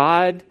ask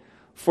God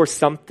for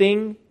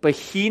something, but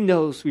He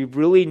knows we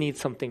really need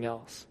something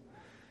else.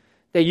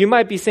 That you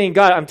might be saying,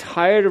 God, I'm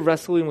tired of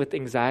wrestling with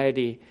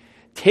anxiety.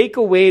 Take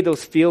away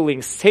those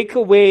feelings. Take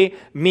away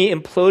me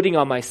imploding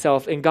on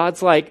myself. And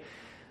God's like,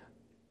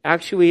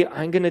 actually,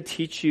 I'm going to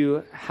teach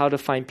you how to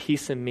find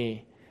peace in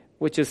me,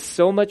 which is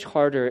so much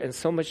harder and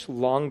so much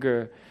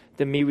longer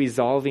than me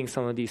resolving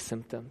some of these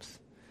symptoms.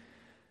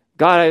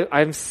 God,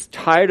 I'm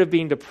tired of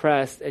being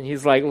depressed. And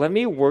He's like, let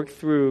me work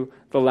through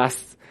the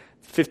last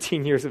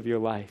 15 years of your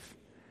life.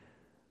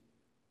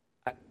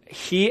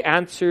 He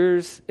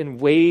answers in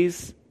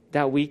ways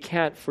that we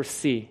can't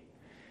foresee,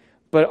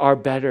 but are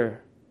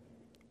better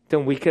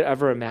than we could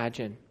ever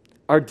imagine,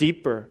 are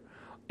deeper.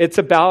 It's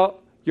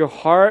about your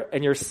heart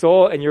and your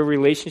soul and your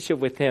relationship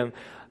with Him,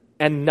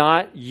 and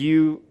not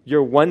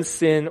your one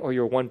sin or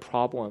your one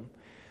problem.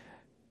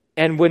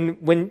 And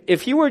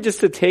if He were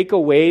just to take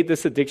away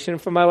this addiction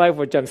from my life,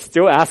 which I'm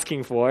still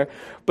asking for,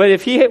 but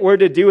if He were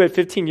to do it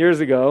 15 years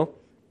ago,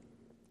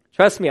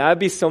 trust me, I'd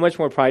be so much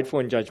more prideful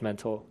and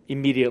judgmental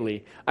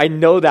immediately. I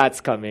know that's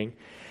coming.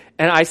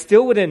 And I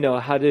still wouldn't know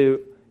how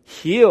to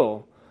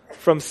heal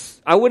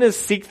I wouldn't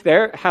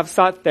have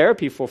sought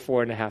therapy for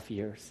 4.5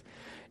 years.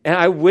 And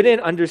I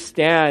wouldn't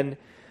understand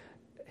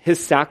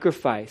His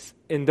sacrifice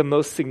in the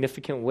most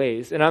significant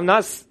ways. And I'm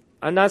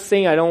not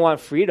saying I don't want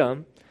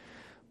freedom,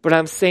 but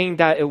I'm saying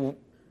that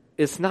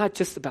it's not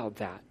just about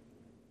that.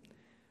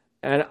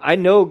 And I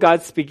know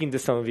God's speaking to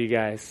some of you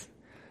guys.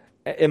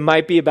 It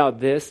might be about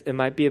this. It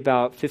might be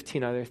about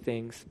 15 other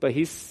things. But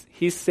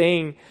He's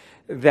saying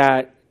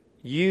that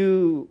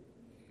you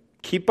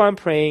keep on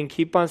praying,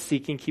 keep on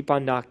seeking, keep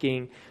on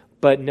knocking,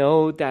 but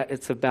know that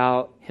it's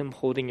about Him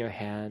holding your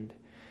hand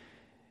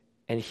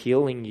and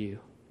healing you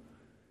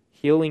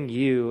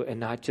and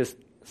not just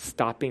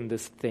stopping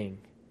this thing,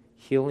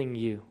 healing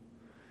you.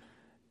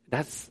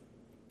 That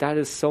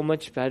is so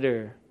much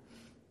better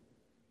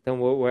than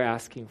what we're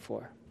asking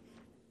for.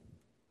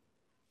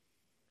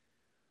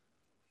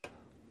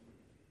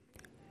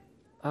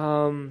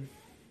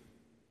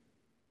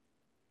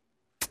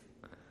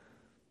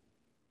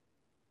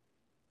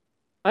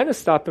 I'm going to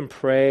stop and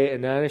pray,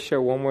 and then I'm going to share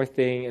one more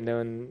thing, and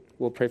then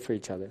we'll pray for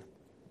each other.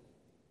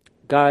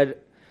 God,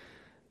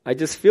 I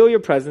just feel your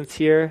presence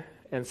here,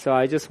 and so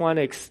I just want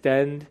to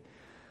extend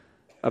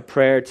a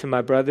prayer to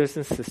my brothers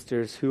and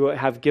sisters who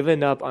have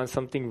given up on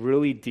something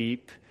really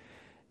deep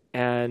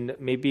and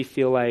maybe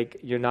feel like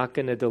you're not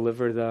going to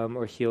deliver them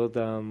or heal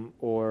them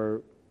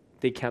or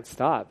they can't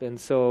stop. And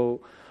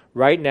so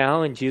right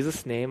now, in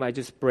Jesus' name, I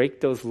just break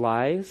those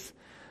lies,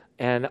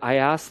 and I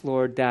ask,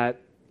 Lord,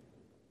 that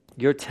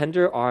your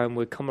tender arm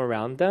would come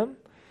around them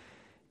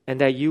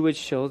and that you would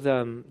show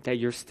them that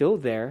you're still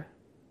there.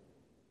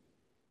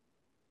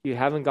 You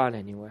haven't gone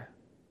anywhere.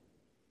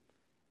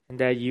 And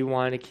that you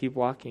want to keep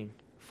walking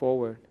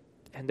forward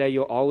and that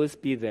you'll always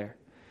be there.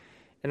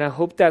 And I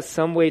hope that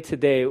some way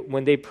today,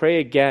 when they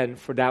pray again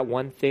for that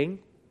one thing,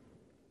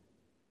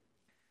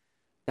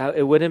 that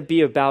it wouldn't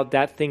be about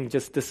that thing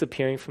just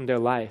disappearing from their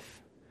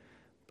life,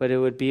 but it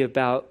would be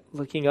about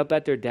looking up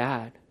at their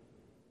dad,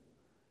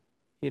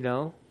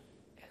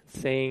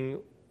 saying,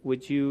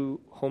 would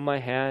you hold my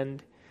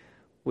hand?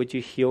 Would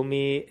you heal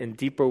me in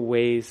deeper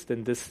ways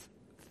than this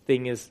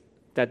thing is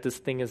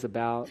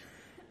about?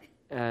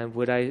 And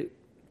would I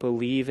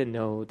believe and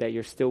know that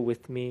you're still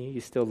with me,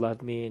 you still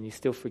love me, and you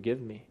still forgive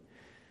me?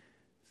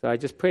 So I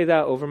just pray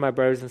that over my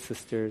brothers and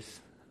sisters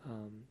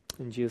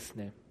in Jesus'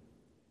 name.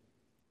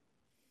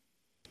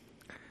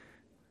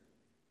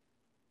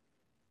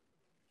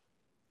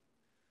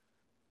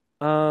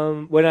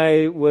 When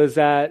I was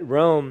at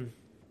Rome,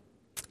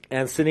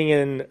 and sitting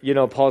in,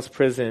 Paul's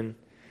prison,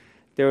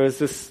 there was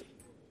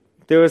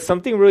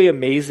something really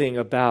amazing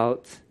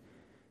about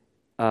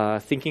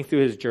thinking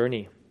through his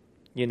journey.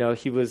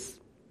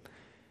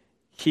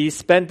 He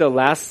spent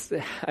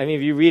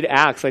if you read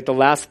Acts, the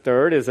last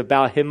third is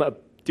about him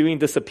doing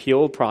this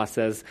appeal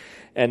process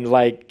and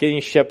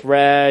getting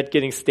shipwrecked,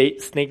 getting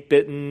snake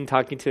bitten,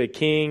 talking to a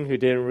king who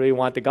didn't really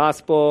want the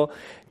gospel,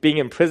 being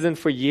in prison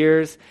for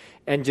years,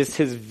 and just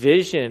his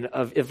vision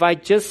of, if I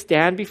just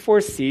stand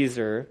before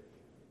Caesar,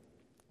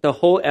 the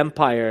whole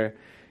empire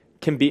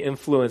can be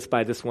influenced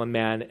by this one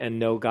man and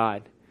know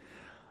God.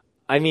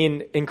 I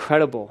mean,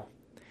 incredible.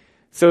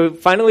 So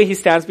finally he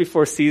stands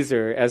before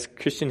Caesar, as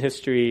Christian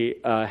history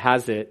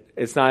has it.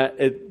 It's not,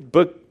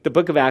 the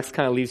book of Acts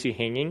kind of leaves you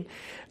hanging.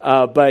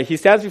 But he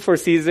stands before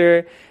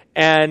Caesar,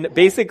 and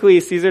basically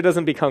Caesar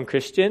doesn't become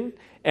Christian,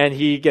 and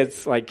he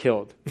gets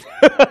killed.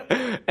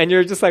 And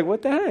you're just like,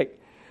 what the heck?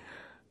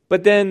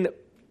 But then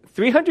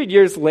 300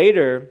 years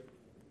later,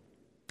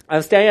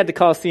 I'm standing at the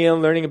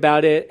Colosseum learning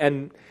about it,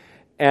 and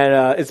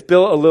it's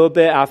built a little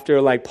bit after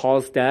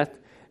Paul's death.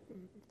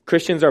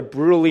 Christians are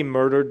brutally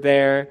murdered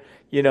there.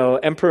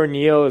 Emperor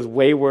Neo is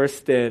way worse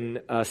than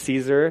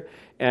Caesar,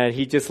 and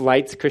he just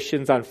lights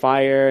Christians on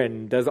fire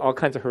and does all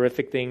kinds of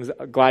horrific things.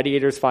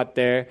 Gladiators fought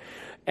there,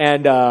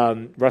 and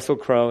Russell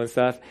Crowe and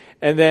stuff.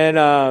 And then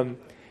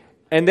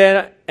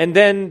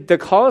the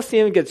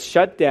Colosseum gets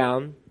shut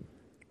down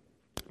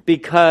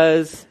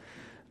because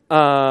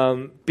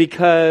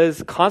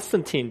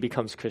Constantine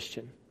becomes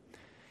Christian.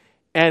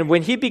 And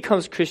when he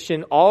becomes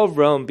Christian, all of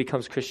Rome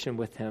becomes Christian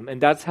with him.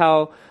 And that's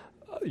how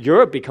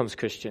Europe becomes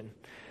Christian.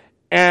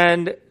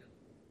 And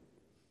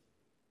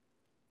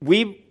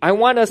I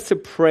want us to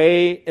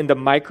pray in the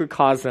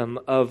microcosm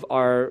of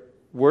our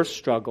worst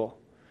struggle.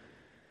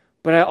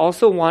 But I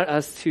also want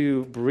us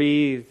to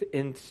breathe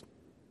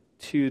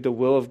into the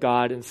will of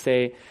God and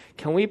say,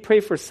 can we pray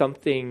for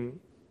something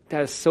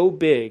that is so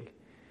big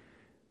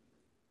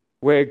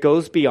where it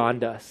goes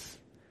beyond us,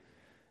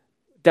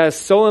 that is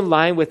so in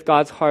line with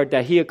God's heart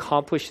that he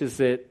accomplishes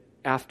it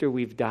after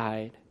we've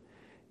died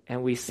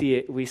and we see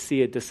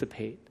it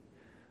dissipate.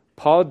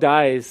 Paul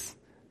dies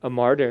a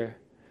martyr,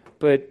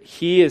 but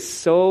he is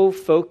so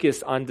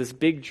focused on this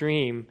big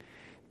dream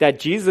that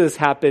Jesus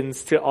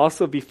happens to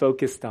also be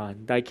focused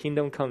on. Thy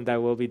kingdom come, thy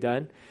will be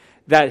done.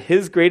 That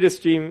his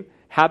greatest dream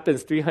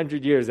happens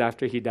 300 years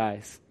after he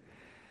dies.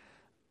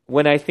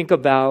 When I think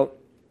about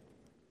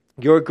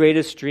your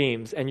greatest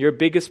dreams and your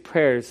biggest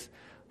prayers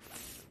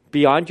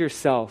beyond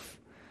yourself,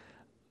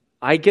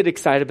 I get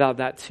excited about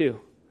that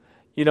too.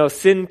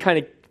 Sin kind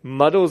of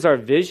muddles our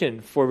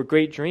vision for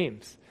great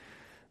dreams.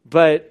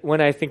 But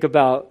when I think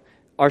about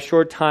our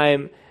short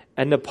time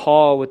at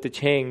Nepal with the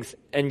Changs,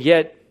 and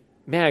yet,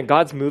 man,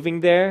 God's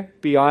moving there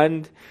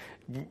beyond,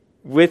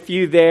 with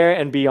you there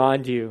and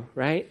beyond you,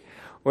 right?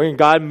 When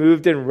God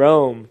moved in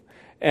Rome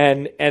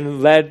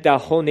and led the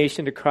whole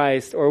nation to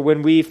Christ, or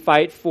when we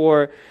fight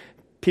for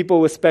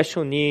people with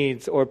special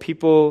needs, or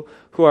people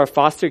who are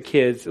foster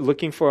kids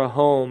looking for a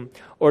home,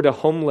 or the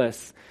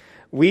homeless.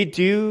 We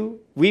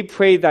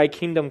pray thy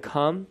kingdom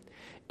come,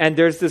 and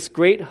there's this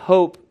great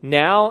hope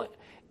now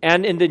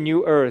and in the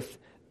new earth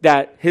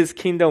that his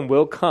kingdom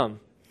will come.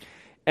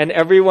 And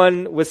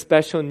everyone with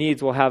special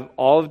needs will have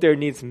all of their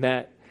needs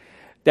met.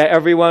 That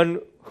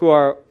everyone who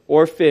are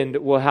orphaned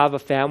will have a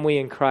family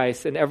in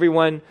Christ, and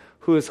everyone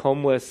who is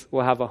homeless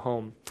will have a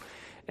home.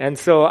 And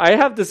so I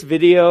have this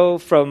video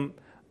from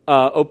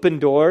Open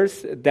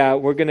Doors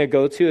that we're going to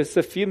go to. It's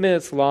a few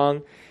minutes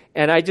long,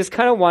 and I just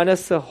kind of want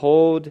us to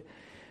hold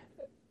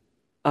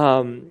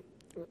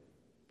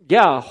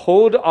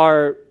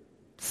our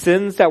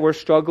sins that we're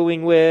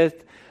struggling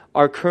with,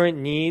 our current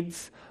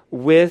needs,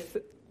 with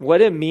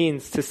what it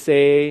means to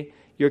say,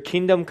 your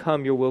kingdom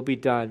come, your will be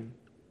done.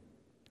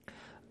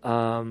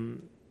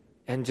 And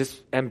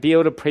be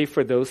able to pray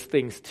for those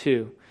things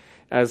too,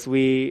 as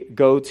we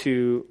go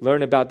to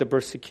learn about the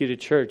persecuted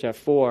church at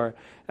 4,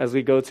 as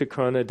we go to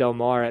Corona del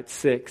Mar at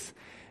 6,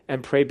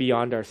 and pray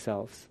beyond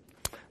ourselves.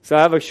 So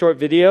I have a short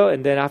video,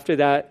 and then after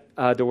that,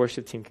 the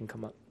worship team can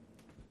come up.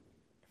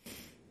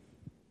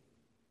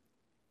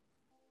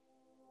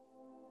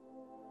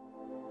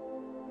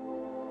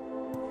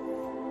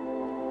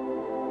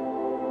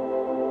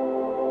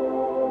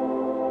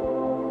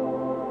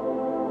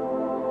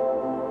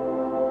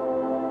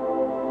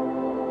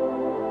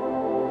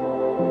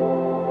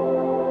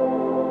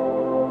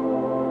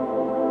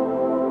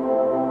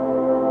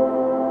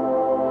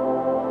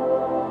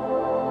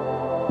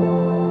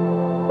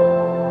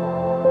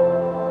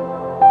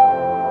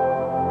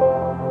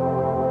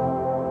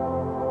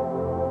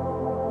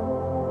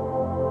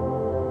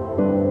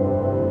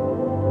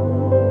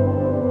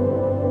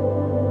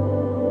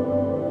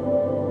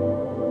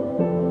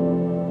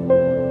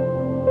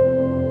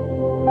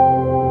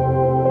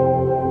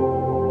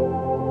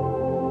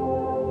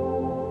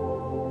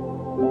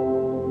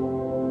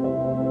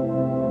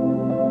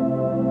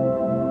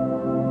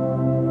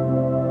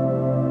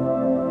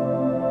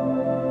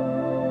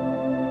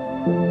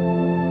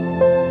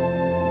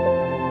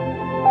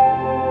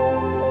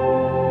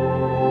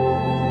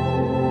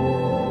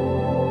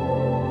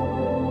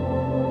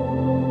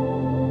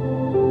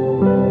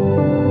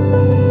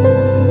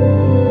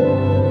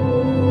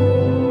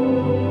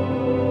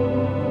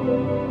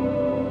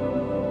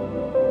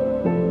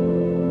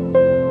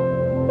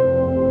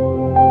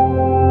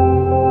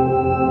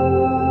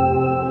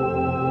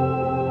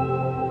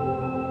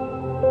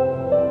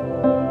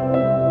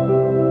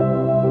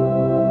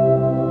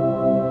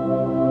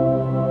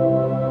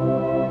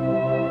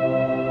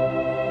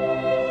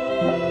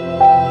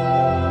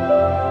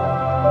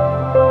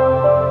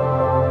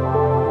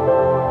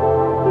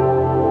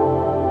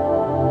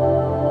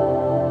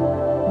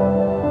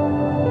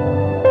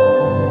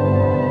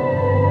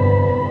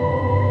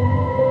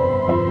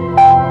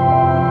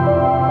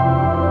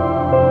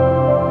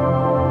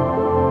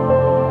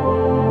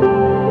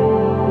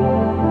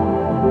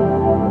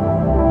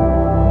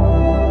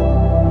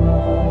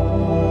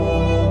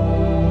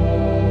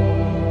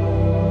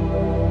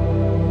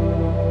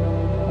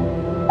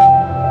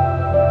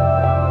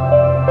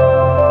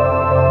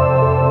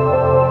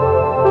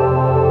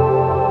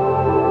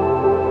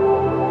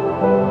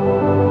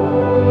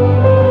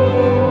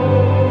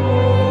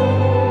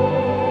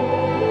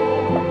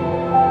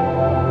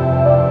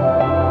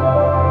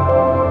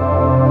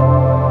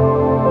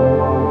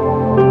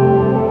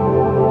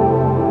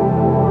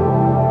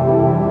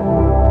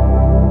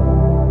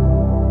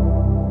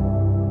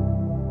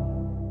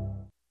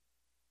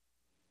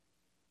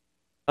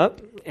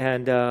 up.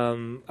 And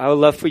I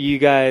would love for you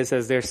guys,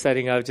 as they're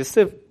setting up, just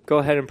to go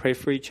ahead and pray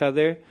for each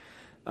other.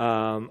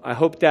 I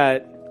hope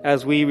that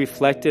as we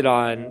reflected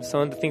on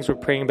some of the things we're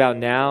praying about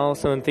now,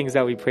 some of the things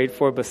that we prayed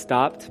for but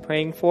stopped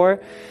praying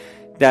for,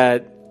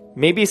 that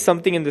maybe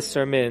something in the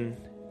sermon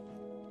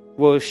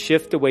will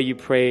shift the way you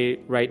pray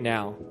right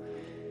now.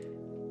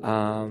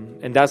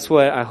 And that's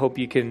what I hope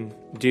you can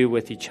do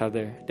with each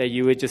other, that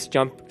you would just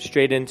jump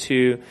straight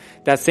into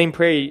that same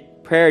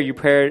prayer you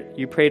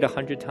prayed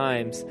 100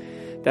 times,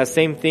 that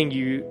same thing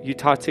you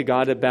talked to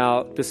God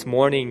about this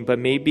morning, but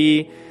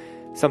maybe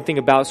something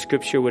about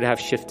Scripture would have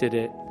shifted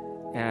it,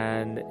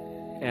 and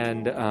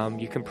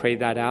you can pray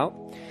that out.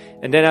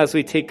 And then as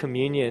we take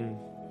communion,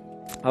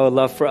 I would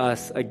love for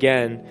us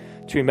again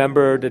to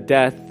remember the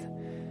death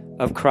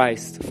of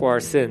Christ for our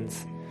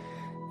sins,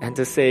 and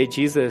to say,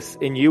 Jesus,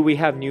 in you we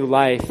have new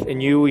life,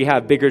 in you we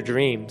have bigger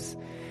dreams,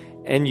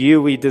 in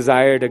you we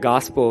desire the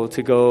gospel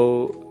to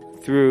go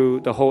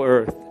through the whole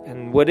earth.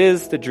 And what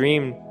is the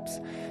dreams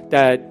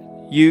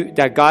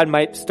that God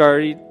might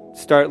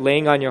start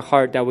laying on your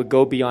heart that would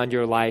go beyond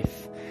your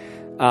life,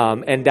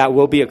 and that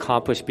will be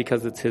accomplished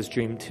because it's His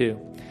dream too.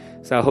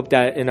 So I hope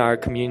that in our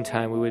communion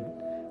time we would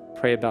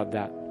pray about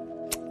that.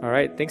 All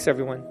right, thanks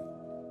everyone.